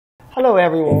Hello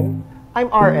everyone, I'm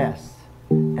RS,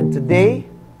 and today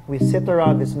we sit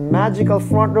around this magical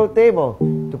front row table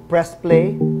to press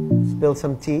play, spill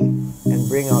some tea, and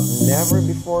bring out never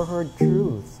before heard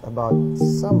truths about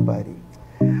somebody.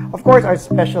 Of course, our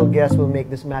special guest will make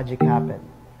this magic happen.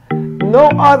 No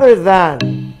other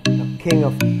than the king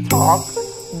of talk,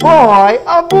 Boy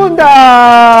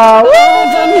Abunda!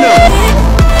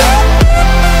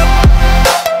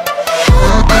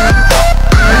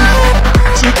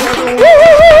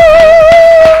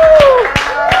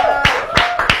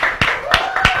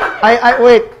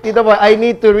 Wait, Tito Boy, I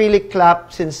need to really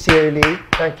clap sincerely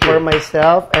for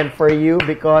myself and for you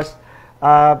because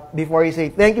before you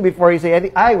say thank you, before you say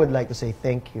anything, I would like to say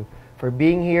thank you for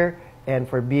being here and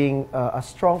for being a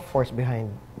strong force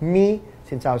behind me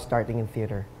since I was starting in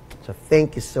theater. So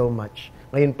thank you so much.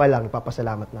 Ngayon pa lang,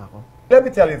 papasalamat na ako. Let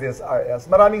me tell you this, RS.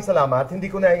 Maraming salamat. Hindi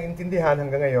ko naiintindihan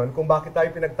hanggang ngayon kung bakit tayo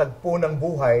pinagtagpo ng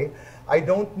buhay. I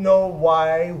don't know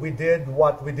why we did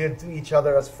what we did to each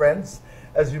other as friends,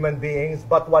 as human beings,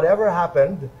 but whatever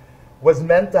happened was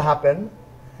meant to happen,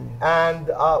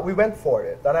 and we went for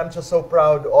it. And I'm just so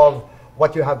proud of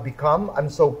what you have become.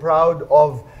 I'm so proud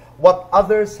of what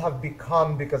others have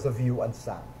become because of you and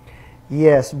Sam.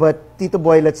 Yes, but Tito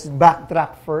Boy, let's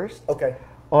backtrack first. Okay.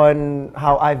 On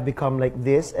how I've become like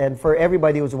this. And for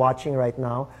everybody who's watching right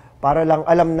now, para lang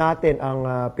alam natin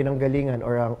ang pinanggalingan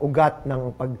or ang ugat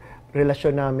ng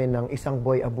pagrelasyon namin ng isang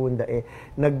Boy Abunda.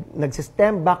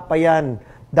 Nag-stem back pa yan.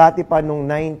 Dati pa nung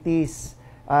 90s,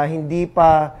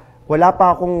 wala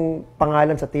pa akong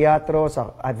pangalan sa teatro,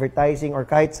 sa advertising, or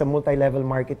kahit sa multi-level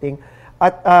marketing.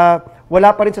 At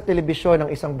wala pa rin sa telebisyon ang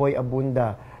isang Boy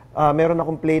Abunda. Meron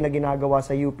akong play na ginagawa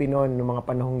sa UP noon, noong mga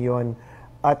panahong yon.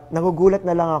 At nagugulat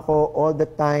na lang ako all the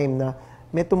time na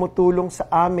may tumutulong sa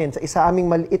amin, sa isa aming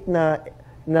maliit na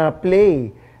play.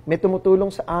 May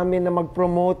tumutulong sa amin na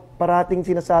mag-promote. Parating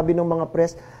sinasabi ng mga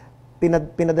press,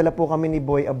 pinadala po kami ni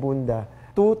Boy Abunda.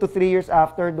 2 to 3 years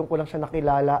after, doon ko lang siya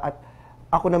nakilala at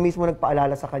ako na mismo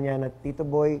nagpaalala sa kanya na, Tito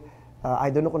Boy,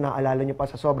 I don't know kung naaalala niyo pa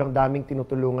sa sobrang daming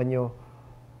tinutulungan niyo.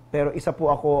 Pero isa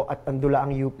po ako at Andula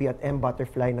ang UP at M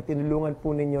Butterfly na tinulungan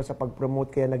po ninyo sa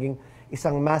pag-promote kaya naging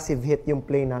isang massive hit yung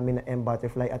play namin na M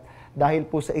Butterfly. At dahil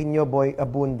po sa inyo, Boy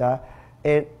Abunda,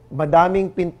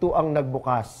 madaming pinto ang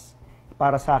nagbukas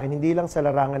para sa akin. Hindi lang sa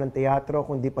larangan ng teatro,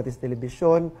 kundi pati sa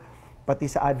telebisyon,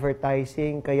 pati sa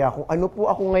advertising. Kaya kung ano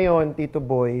po ako ngayon, Tito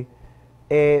Boy,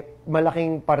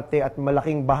 malaking parte at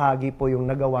malaking bahagi po yung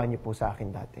nagawa niyo po sa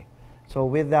akin dati. So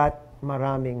with that,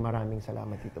 maraming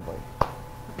salamat, Tito Boy.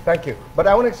 Thank you. But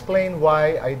I want to explain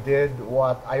why I did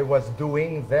what I was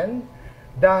doing then.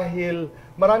 Dahil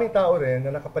maraming tao rin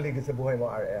na nakapaligid sa buhay mo,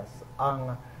 RS,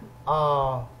 ang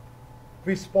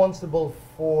responsible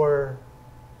for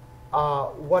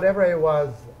whatever I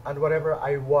was and whatever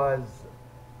I was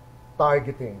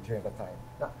targeting during the time.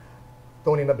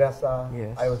 Tony Nabesa,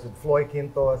 yes. I was with Floyd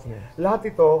Quintos. Yes. Lahat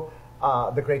ito,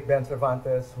 the great Ben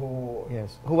Cervantes, who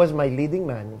was my leading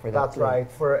man for that. That's right,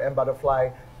 for M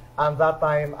Butterfly. And that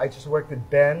time, I just worked with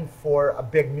Ben for a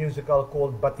big musical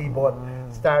called Batibot,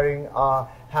 starring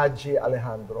Haji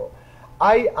Alejandro.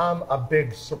 I am a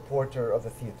big supporter of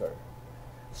the theater.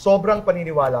 Sobrang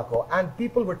paniniwala ko. And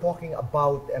people were talking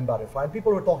about M Butterfly, and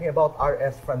people were talking about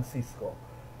R.S. Francisco.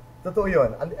 Totoo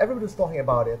yun. And everybody was talking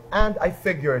about it. And I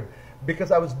figured, because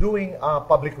I was doing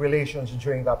public relations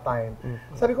during that time,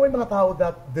 sabi ko, may mga tao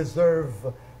that deserve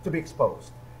to be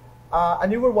exposed.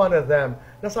 And you were one of them.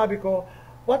 Nasabi ko,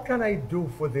 what can I do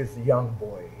for this young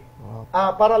boy?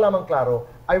 Wow. Para lamang klaro,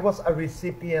 I was a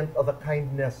recipient of the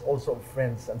kindness also of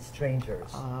friends and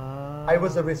strangers. I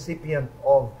was a recipient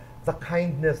of the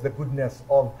kindness, the goodness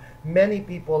of many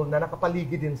people na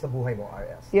nakapaligid din sa buhay mo,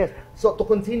 RS. Yes. So to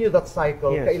continue that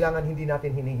cycle, kailangan hindi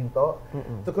natin hinihinto.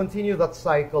 To continue that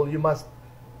cycle, you must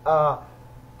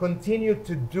continue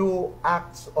to do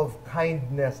acts of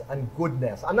kindness and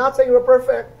goodness. I'm not saying we're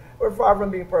perfect. We're far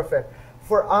from being perfect.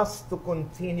 For us to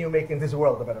continue making this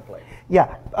world a better place.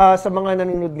 Yeah. Sa mga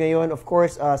nanonood ngayon, of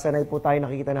course, sanay po tayo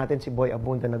nakikita natin si Boy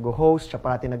Abunda nag-host, siya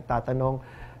parati nagtatanong.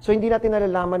 So hindi natin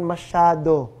nalalaman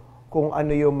masyado kung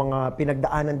ano yung mga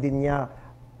pinagdaanan din niya.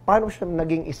 Paano siya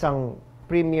naging isang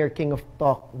premier king of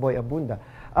talk, Boy Abunda?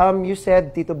 You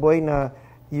said, Tito Boy, na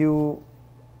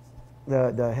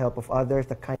the help of others,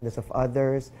 the kindness of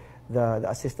others, the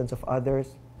assistance of others.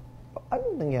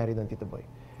 Ano nangyari doon, Tito Boy?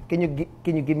 Can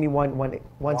you give me one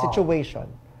situation?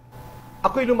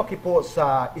 Ako'y lumaki po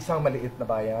sa isang maliit na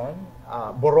bayan,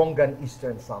 Borongan,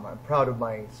 Eastern Samar. I'm proud of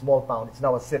my small town. It's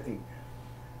now a city.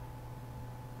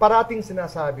 Parating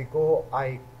sinasabi ko,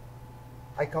 I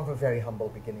come from very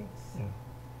humble beginnings.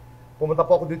 Pumunta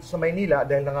po ako dito sa Maynila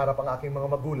dahil nangarap ang aking mga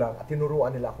magulang at tinuruan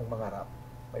nila akong mangarap.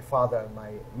 My father and my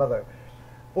mother.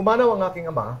 Pumanaw ang aking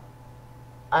ama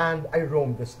and I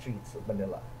roamed the streets of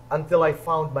Manila until I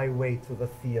found my way to the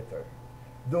theater.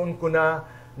 Doon ko na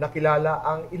nakilala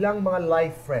ang ilang mga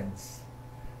life friends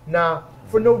na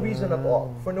for no reason at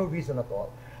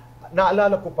all,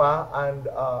 naalala ko pa, and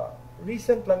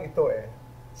recent lang ito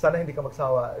sana hindi ka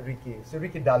magsawa, Ricky, si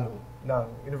Ricky Dalu ng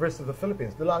University of the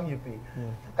Philippines, Dulang UP.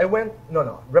 I went,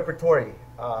 repertory.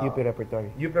 UP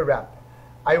repertory. UP rap.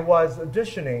 I was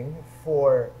auditioning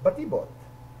for Batibot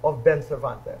of Ben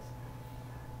Cervantes.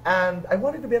 And I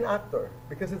wanted to be an actor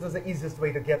because it was the easiest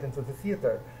way to get into the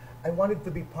theater. I wanted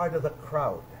to be part of the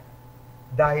crowd.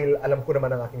 Dahil alam ko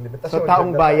naman ang aking limitasyon. So,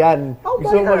 taong bayan.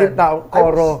 Gusto mo maging taong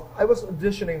koro. I was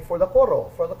auditioning for the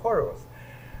chorus.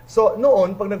 So,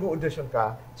 noon, pag nag-audition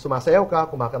ka, sumasayaw ka,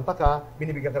 kumakanta ka,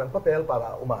 binibigyan ka ng papel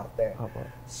para umarte. Okay.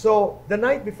 So, the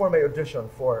night before my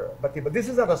audition for Batiba, this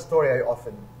is not a story I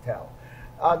often tell.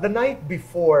 The night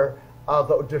before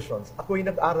the auditions, ako'y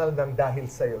nag-aral ng Dahil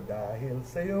Sa'yo.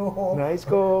 Nice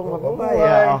kong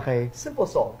mabuhay. Okay. Simple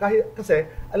song. Kasi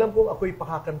alam kong ako'y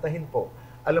pakakantahin po.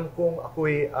 Alam kong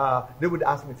ako'y, they would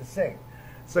ask me to sing.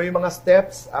 So yung mga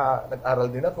steps, nag-aral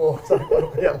din ako. Sabi ko, ano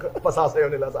kaya pasasayaw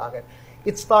nila sa akin?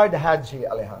 It starred Haji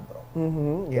Alejandro.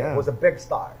 Yeah. He was a big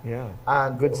star. Yeah.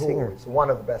 And Good singer. He's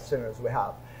one of the best singers we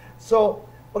have. So,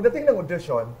 pagdating ng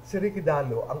audition, si Ricky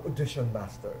Dalo ang audition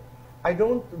master. I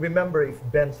don't remember if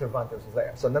Ben Cervantes was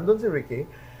there. So, nandun si Ricky.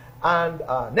 And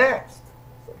next,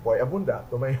 so Boy Abunda.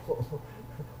 Tumayo.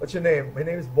 What's your name? My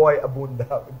name is Boy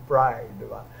Abunda with pride.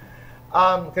 Diba?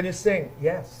 Can you sing?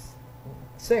 Yes.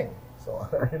 Sing. So,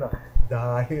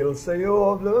 dahil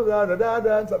sa'yo, blah, blah, blah, blah,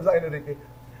 blah. Sabi sa akin ni Ricky,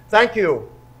 thank you.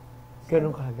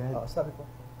 Ganun kagad. Sabi ko,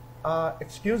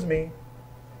 excuse me,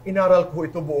 inaral ko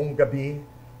ito buong gabi.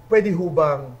 Pwede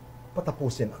hubang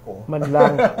patapusin ako? Man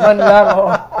lang, oh.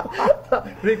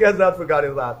 Ricky has not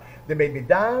forgotten that. They made me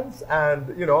dance and,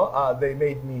 they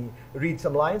made me read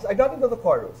some lines. I got into the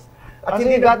chorus. At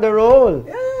you got the role.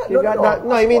 Yeah. You got that.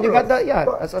 No, I mean, you got that, yeah,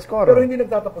 as a scorer. Pero hindi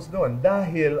nagtatapos doon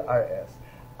dahil RS.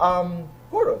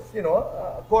 Chorus,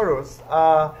 chorus.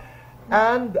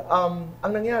 And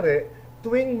ang nangyari,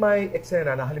 tuwing may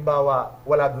eksena na halimbawa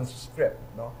wala dun sa script,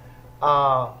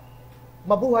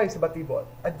 mabuhay sa Batibot,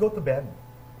 I'd go to Ben.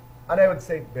 And I would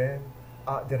say, Ben,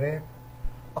 Direk,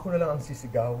 ako na lang ang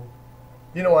sisigaw.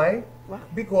 You know why?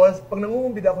 Because pag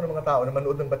nangungumbida ako ng mga tao na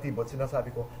manood ng Batibot,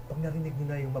 sinasabi ko, pag narinig nyo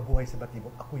na yung mabuhay sa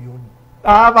Batibot, ako yun.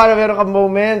 Para meron kang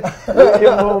moment.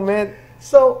 Yung moment.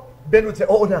 So, Ben would say,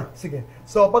 oo na, sige.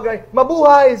 So, pag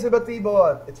mabuhay sa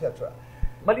Batibot, etc.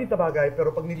 Maliit na bagay,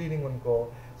 pero pag nililingon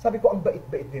ko, sabi ko, ang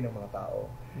bait-bait din ng mga tao.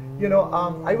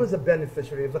 I was a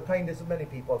beneficiary of the kindness of many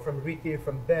people, from Ricky,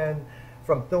 from Ben,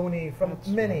 from Tony, from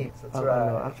many.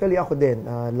 Actually, ako din,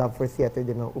 love for theater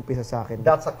din ang umpisa sa akin.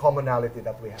 That's a commonality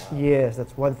that we have. Yes,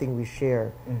 that's one thing we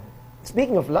share.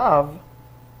 Speaking of love,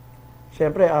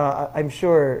 syempre, I'm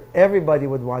sure everybody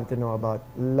would want to know about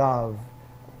love.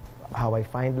 How I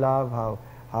find love,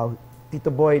 how Tito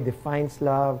Boy defines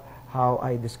love, how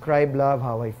I describe love,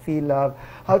 how I feel love,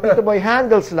 how Tito Boy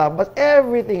handles love, but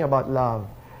everything about love.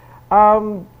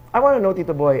 I want to know,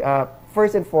 Tito Boy,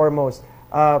 first and foremost,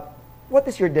 what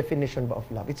is your definition of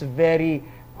love? It's very,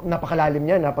 napakalalim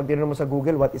yan. Pag tinanong mo sa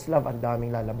Google, what is love? Ang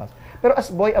daming lalabas. Pero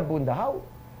as Boy Abunda,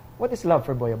 what is love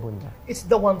for Boy Abunda? It's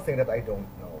the one thing that I don't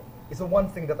know. It's the one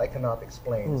thing that I cannot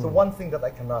explain. It's the one thing that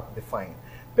I cannot define.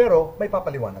 Pero may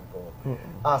papaliwanag ko.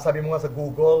 Sabi mo nga sa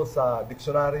Google, sa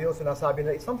diksyonaryo, sinasabi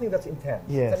na it's something that's intense.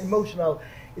 Yes.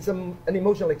 It's an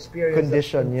emotional experience.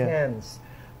 Condition, that's intense.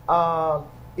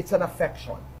 It's an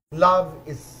affection. Love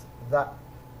is the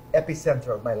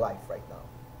epicenter of my life right now.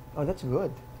 Oh, that's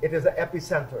good. It is the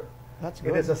epicenter. That's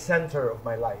good. It is the center of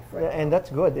my life right now. And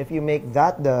that's good. If you make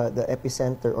that the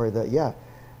epicenter or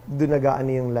doon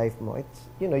nagaan yung life mo. It's,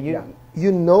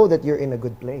 you know that you're in a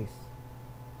good place.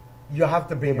 You have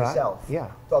to bring yourself to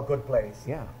a good place.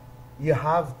 Yeah. You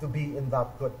have to be in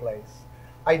that good place.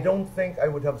 I don't think I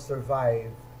would have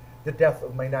survived the death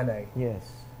of my nanay.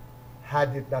 Yes.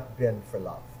 Had it not been for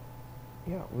love.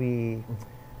 Yeah, we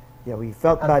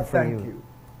felt bad for you.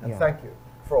 And thank you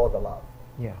for all the love.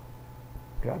 Yeah.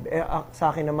 Grabe.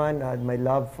 Sa akin naman, my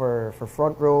love for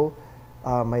Frontrow,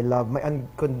 my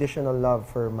unconditional love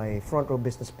for my Frontrow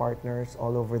business partners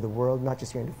all over the world, not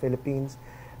just here in the Philippines.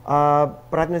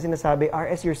 Parati na sinasabi,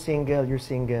 RS, you're single.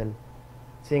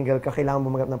 Single ka, kailangan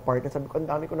mo maghanap ng partner. Sabi ko, ang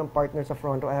dami ko ng partner sa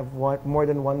Frontrow. I have more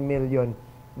than 1 million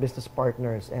business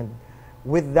partners. And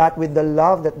with that, with the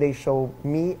love that they show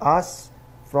me, us,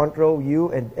 Frontrow,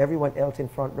 you, and everyone else in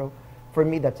Frontrow, for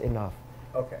me, that's enough.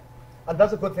 Okay. And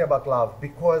that's a good thing about love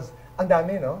because ang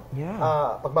dami, no? Yeah.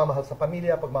 Pagmamahal sa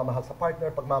pamilya, pagmamahal sa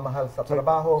partner, pagmamahal sa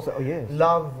trabaho, yes.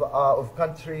 love of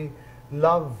country,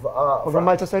 love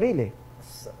Pagmamahal sa sarili.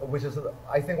 which is,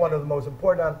 I think, one of the most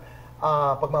important,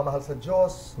 pagmamahal sa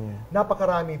Diyos.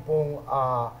 Napakarami pong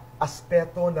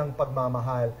aspeto ng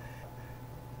pagmamahal.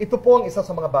 Ito po ang isa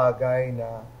sa mga bagay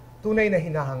na tunay na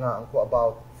hinahangaan ko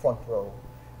about Frontrow.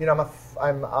 You know,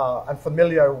 I'm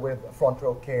familiar with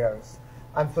Frontrow Cares.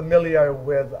 I'm familiar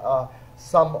with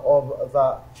some of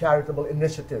the charitable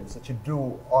initiatives that you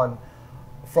do on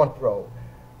Frontrow.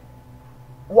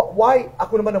 Why,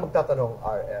 ako naman ang magtatanong,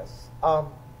 RS,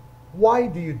 why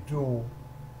do you do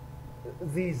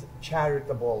these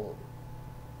charitable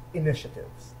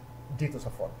initiatives dito sa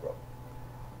Frontrow?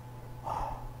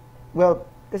 Well,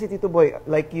 kasi Tito Boy,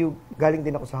 like you, galing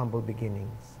din ako sa humble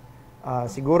beginnings.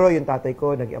 Siguro yung tatay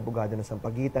ko, naging abogado na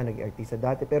Sampaguita, naging artista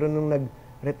dati, pero nung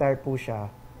nag-retire po siya,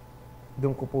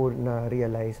 doon ko po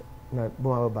na-realize na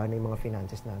bumababa na yung mga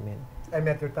finances namin. I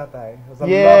met your tatay. It was a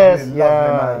lovely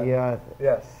man.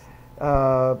 Yes.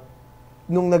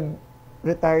 Nung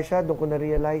nag-retire siya, doon ko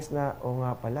na-realize na,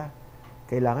 nga pala,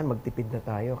 kailangan magtipid na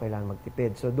tayo, kailangan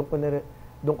magtipid. So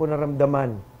doon ko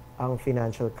naramdaman ang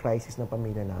financial crisis ng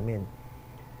pamilya namin.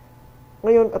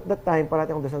 Ngayon, at that time,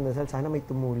 parati akong dasal-dasal, sana may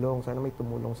tumulong sa amin,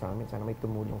 sana may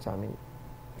tumulong sa amin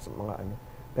sa mga ano.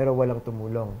 Pero walang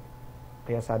tumulong.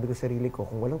 Kaya sabi ko sa sarili ko,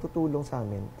 kung walang tutulong sa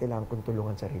amin, kailangan kong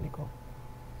tulungan sarili ko.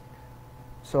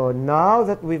 So, now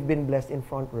that we've been blessed in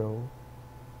Frontrow,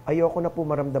 ayoko na po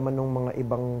maramdaman ng mga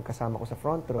ibang kasama ko sa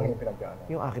Frontrow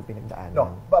yung aking pinagdaanan.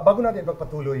 No, bago natin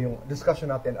pagpatuloy yung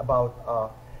discussion natin about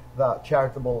the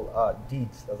charitable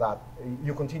deeds that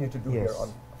you continue to do here on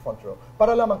Frontrow.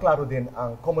 Para lamang klaro din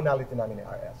ang commonality namin ni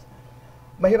RS.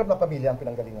 Mahirap na pamilya ang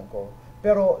pinanggalingan ko,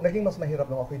 pero naging mas mahirap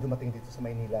nung ako'y dumating dito sa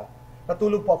Maynila.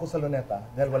 Natulog po ako sa Luneta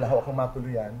dahil wala akong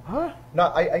matuluyan. Na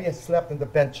I slept in the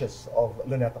benches of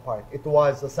Luneta Park. It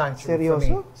was a sanctuary for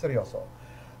me. Seryoso?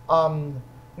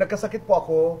 Nagkasakit po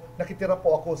ako, nakitira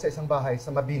po ako sa isang bahay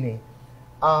sa Mabini.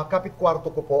 Kapit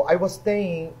kwarto ko po, I was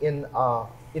staying in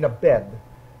a bed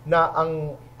na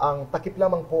ang takip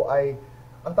lamang po ay,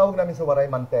 ang tawag namin sa waray,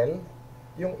 mantel.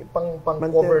 Yung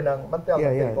pang-cover ng mantel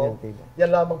ng table. Yan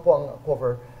lamang po ang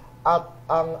cover. At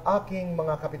ang aking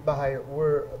mga kapitbahay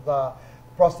were the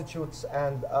prostitutes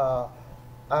and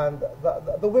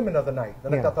the women of the night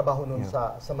na nagtatrabaho noon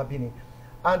sa Mabini.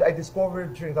 And I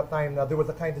discovered during that time na they were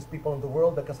the kindest people in the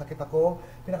world. Nagkasakit ako,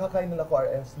 pinakakain nila ako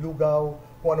RS, lugaw,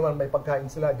 kung ano man may pagkain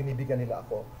sila, binibigyan nila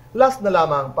ako. Last na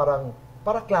lamang,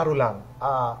 para klaro lang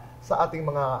sa ating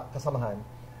mga kasamahan,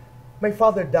 my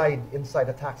father died inside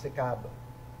a taxi cab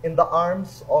in the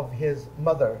arms of his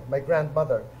mother, my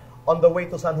grandmother, on the way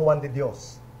to San Juan de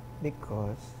Dios.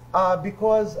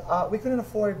 Because we couldn't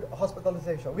afford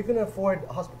hospitalization. We couldn't afford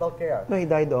hospital care. No, he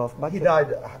died of? He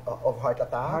died of heart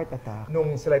attack. Heart attack.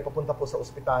 Nung sila'y papunta po sa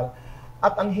ospital.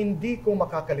 At ang hindi ko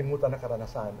makakalimutan na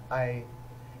karanasan ay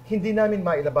hindi namin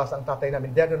mailabas ang tatay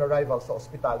namin dead on arrival sa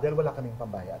ospital dahil wala kaming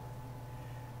pambayad.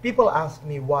 People ask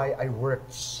me why I worked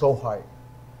so hard.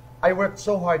 I worked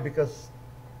so hard because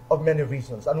of many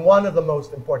reasons. And one of the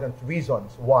most important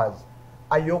reasons was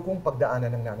ayokong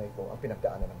pagdaanan ng nanay ko ang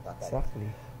pinagdaanan ng tatay. Exactly.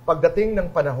 Pagdating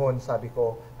ng panahon, sabi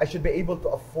ko, I should be able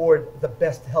to afford the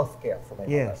best healthcare for my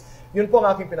mother. Yun po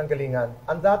ang aking pinanggalingan.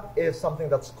 And that is something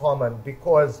that's common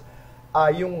because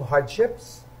yung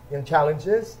hardships, yung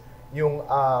challenges, yung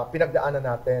pinagdaanan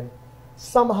natin,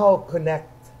 somehow connect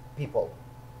people.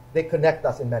 They connect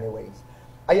us in many ways.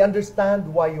 I understand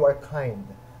why you are kind.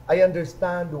 I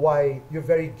understand why you're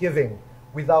very giving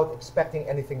without expecting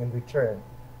anything in return.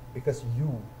 Because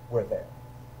you were there.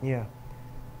 Yeah.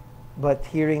 But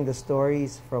hearing the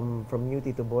stories from you,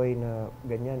 Tito Boy, na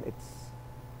ganyan, it's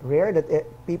rare that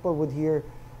people would hear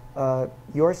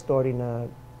your story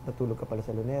na natulog ka pala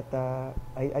sa Luneta.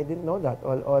 I didn't know that.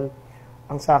 All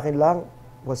ang sa akin lang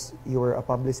was you were a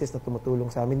publicist na tumutulong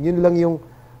sa amin. Yun lang yung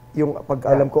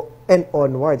pag-alam ko and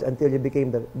onwards until you became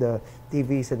the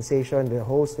TV sensation, the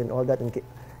host and all that, and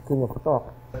King of Talk.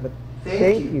 But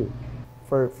thank you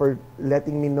for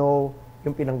letting me know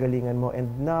yung pinanggalingan mo. And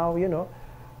now, you know,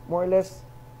 more or less,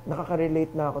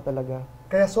 nakaka-relate na ako talaga.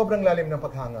 Kaya sobrang lalim ng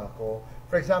paghanga ko.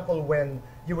 For example, when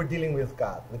you were dealing with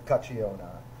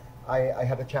Catriona, I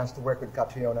had a chance to work with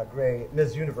Catriona Gray,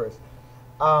 Miss Universe.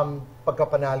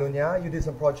 Pagkapanalo niya, you did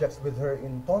some projects with her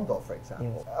in Tondo, for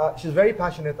example. She's very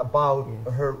passionate about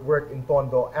her work in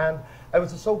Tondo. And I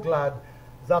was so glad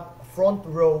that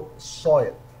Frontrow saw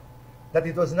it. That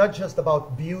it was not just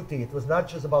about beauty, it was not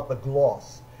just about the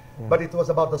gloss, but it was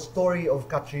about the story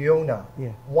of Catriona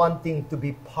wanting to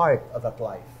be part of that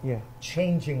life,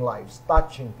 changing lives,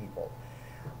 touching people.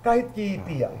 kahit kay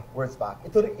Pia, words back,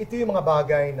 ito yung mga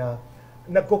bagay na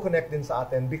nagko-connect din sa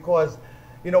atin because,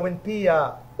 you know, when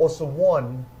Pia also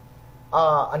won,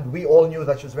 and we all knew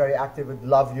that she was very active with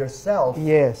Love Yourself.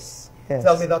 Yes. Yes.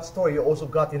 Tell me that story. You also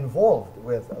got involved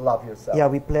with Love Yourself.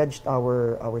 Yeah, we pledged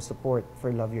our support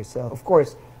for Love Yourself. Of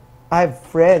course, I have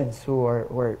friends who are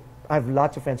I have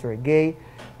lots of friends who are gay,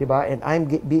 diba? And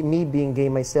me being gay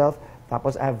myself.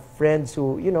 Tapos I have friends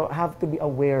who, you know, have to be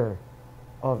aware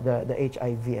of the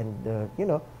HIV and you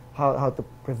know, how to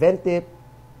prevent it,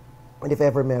 and if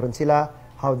ever meron sila,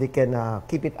 how they can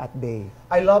keep it at bay.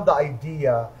 I love the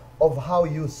idea of how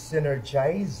you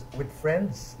synergize with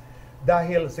friends.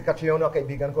 Dahil si Catriona,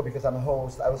 kaibigan ko, because I'm a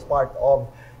host, I was part of,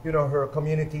 you know, her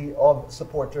community of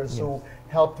supporters who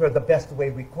helped her the best way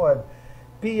we could.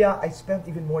 Pia, I spent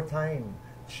even more time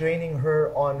training her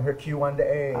on her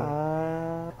Q&A.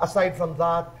 Aside from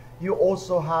that, you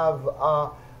also have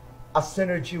a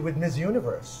synergy with Miss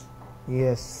Universe.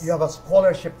 Yes. You have a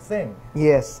scholarship thing.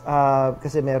 Yes,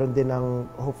 kasi meron din ang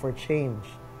Hope for Change.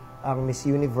 Ang Miss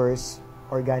Universe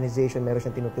organization, meron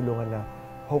siyang tinutulungan na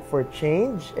Hope for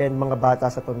Change and mga bata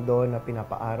sa Tondo na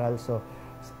pinapaaral. So,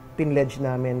 pinledge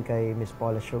namin kay Miss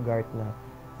Paula Sugart na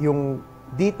yung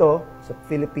dito sa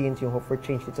Philippines, yung Hope for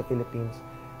Change dito sa Philippines,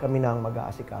 kami na ang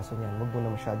mag-aasikaso niyan. Huwag mo na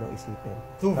masyadong isipin.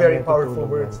 Two very powerful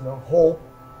words, no? Hope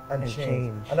and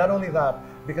change. And not only that,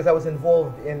 because I was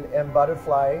involved in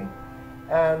Butterfly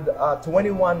and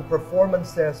 21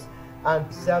 performances and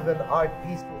 7 art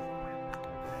pieces,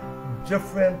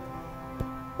 different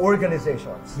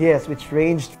organizations. Yes, which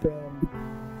ranged from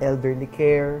elderly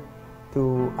care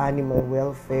to animal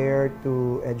welfare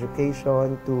to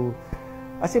education to,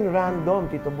 as in random,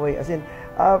 Tito Boy. As in,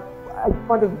 I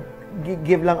want to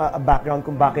give lang a background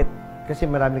kung bakit, kasi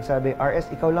maraming nagsabi, RS,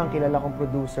 ikaw lang kilala kong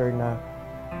producer na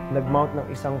nag-mount ng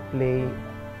isang play,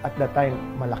 at that time,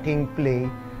 malaking play,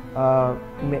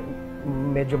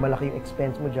 medyo malaki yung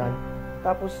expense mo dyan,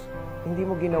 tapos hindi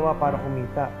mo ginawa para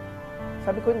kumita.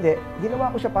 Sabi ko, hindi,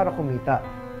 ginawa ko siya para kumita,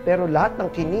 pero lahat ng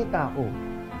kinita ko,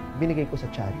 binigay ko sa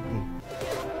charity.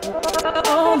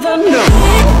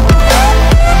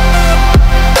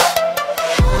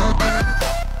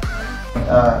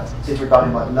 Since we're talking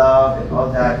about love and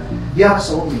all that, you have a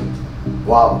soulmate.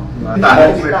 Wow.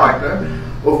 That's my partner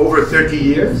of over 30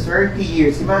 years. 30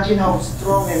 years. Imagine how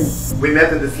strong and... We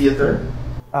met in the theater.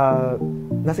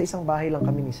 Nasa isang bahay lang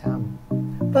kami ni Sam.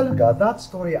 Talaga? That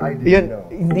story I didn't Yun, know.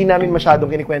 hindi namin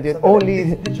masyadong kinikwento yun. So,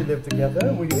 Only... Did you live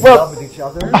together? Were you in Well, love with each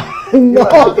other? no,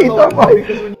 Yeah, Tito Boy.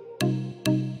 because when